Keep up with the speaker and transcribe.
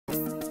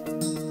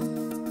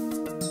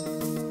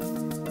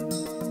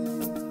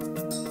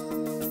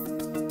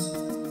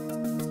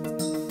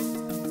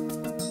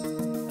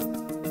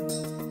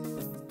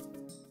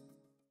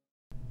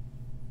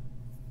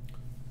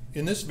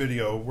In this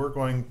video, we're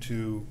going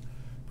to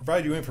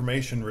provide you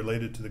information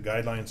related to the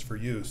guidelines for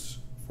use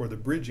for the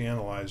Bridge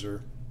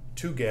Analyzer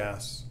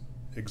 2-gas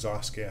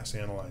exhaust gas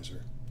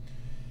analyzer.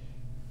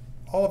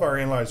 All of our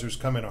analyzers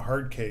come in a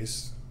hard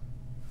case.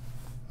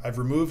 I've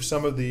removed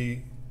some of the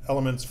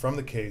elements from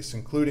the case,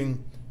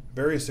 including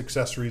various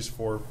accessories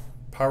for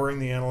powering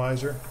the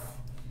analyzer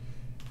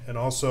and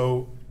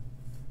also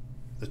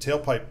the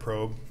tailpipe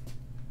probe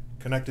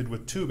connected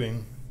with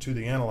tubing to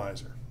the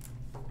analyzer.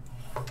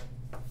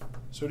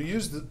 So to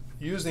use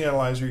the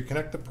analyzer, you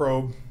connect the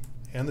probe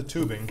and the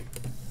tubing,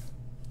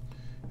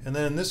 and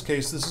then in this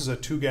case this is a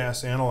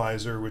 2-gas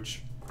analyzer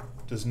which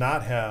does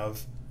not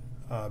have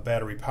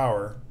battery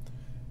power.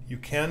 You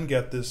can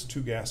get this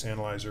 2-gas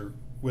analyzer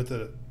with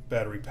a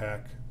battery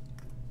pack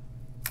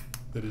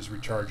that is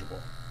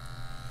rechargeable.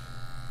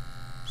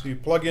 So you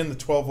plug in the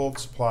 12-volt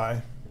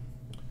supply,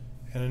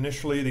 and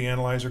initially the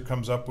analyzer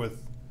comes up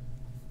with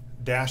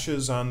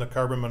dashes on the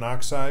carbon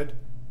monoxide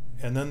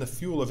and then the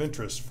fuel of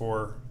interest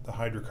for the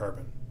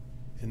hydrocarbon.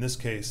 In this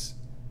case,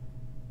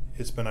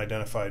 it's been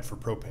identified for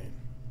propane.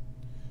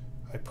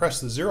 I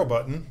press the 0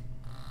 button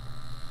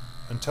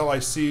until I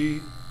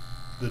see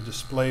the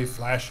display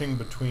flashing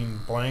between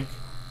blank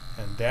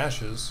and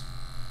dashes,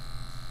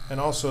 and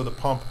also the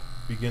pump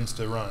begins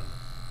to run.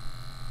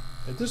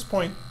 At this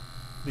point,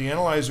 the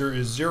analyzer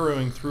is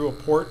zeroing through a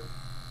port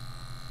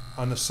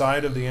on the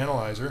side of the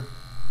analyzer.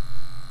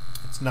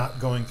 It's not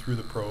going through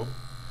the probe,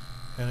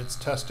 and it's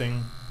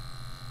testing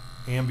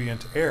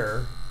ambient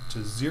air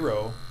to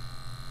zero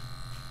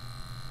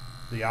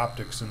the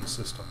optics in the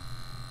system.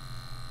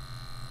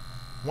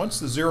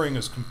 Once the zeroing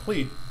is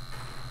complete,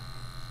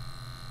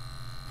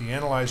 the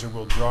analyzer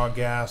will draw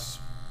gas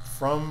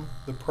from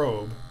the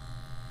probe.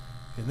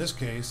 In this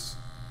case,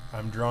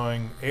 I'm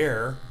drawing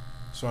air,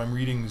 so I'm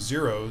reading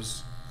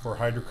zeros for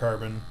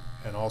hydrocarbon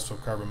and also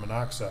carbon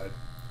monoxide,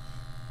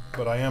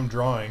 but I am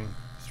drawing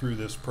through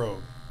this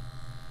probe.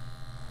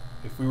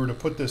 If we were to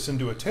put this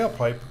into a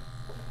tailpipe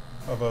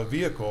of a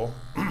vehicle,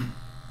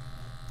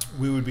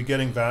 we would be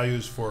getting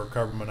values for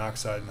carbon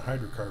monoxide and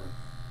hydrocarbon.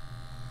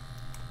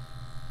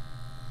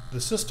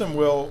 The system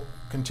will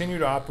continue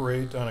to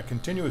operate on a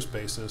continuous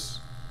basis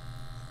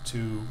to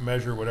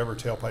measure whatever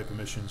tailpipe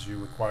emissions you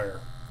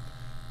require.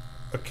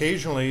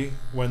 Occasionally,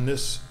 when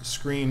this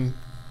screen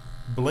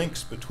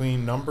blinks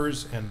between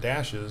numbers and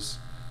dashes,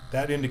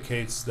 that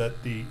indicates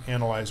that the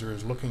analyzer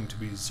is looking to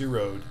be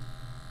zeroed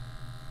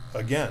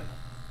again.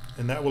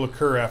 And that will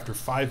occur after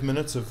 5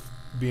 minutes of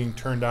being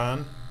turned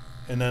on,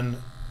 and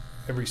then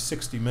every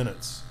 60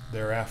 minutes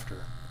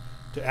thereafter.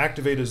 To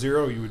activate a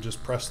zero, you would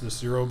just press this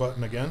 0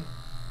 button again,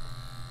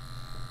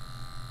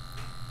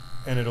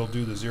 and it'll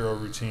do the zero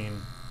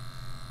routine.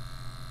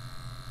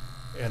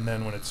 And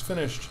then when it's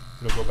finished,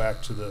 it'll go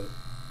back to the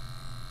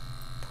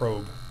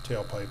probe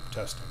tailpipe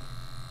testing.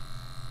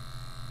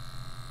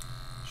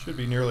 Should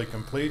be nearly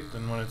complete,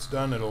 and when it's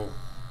done, it'll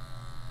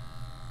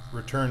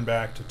return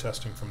back to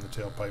testing from the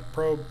tailpipe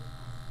probe.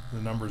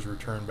 The numbers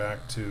return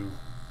back to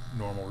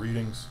normal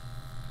readings,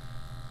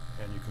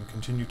 and you can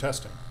continue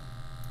testing.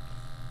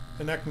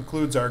 And that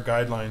concludes our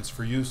guidelines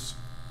for use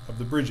of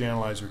the Bridge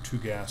Analyzer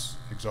 2-gas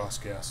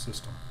exhaust gas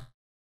system.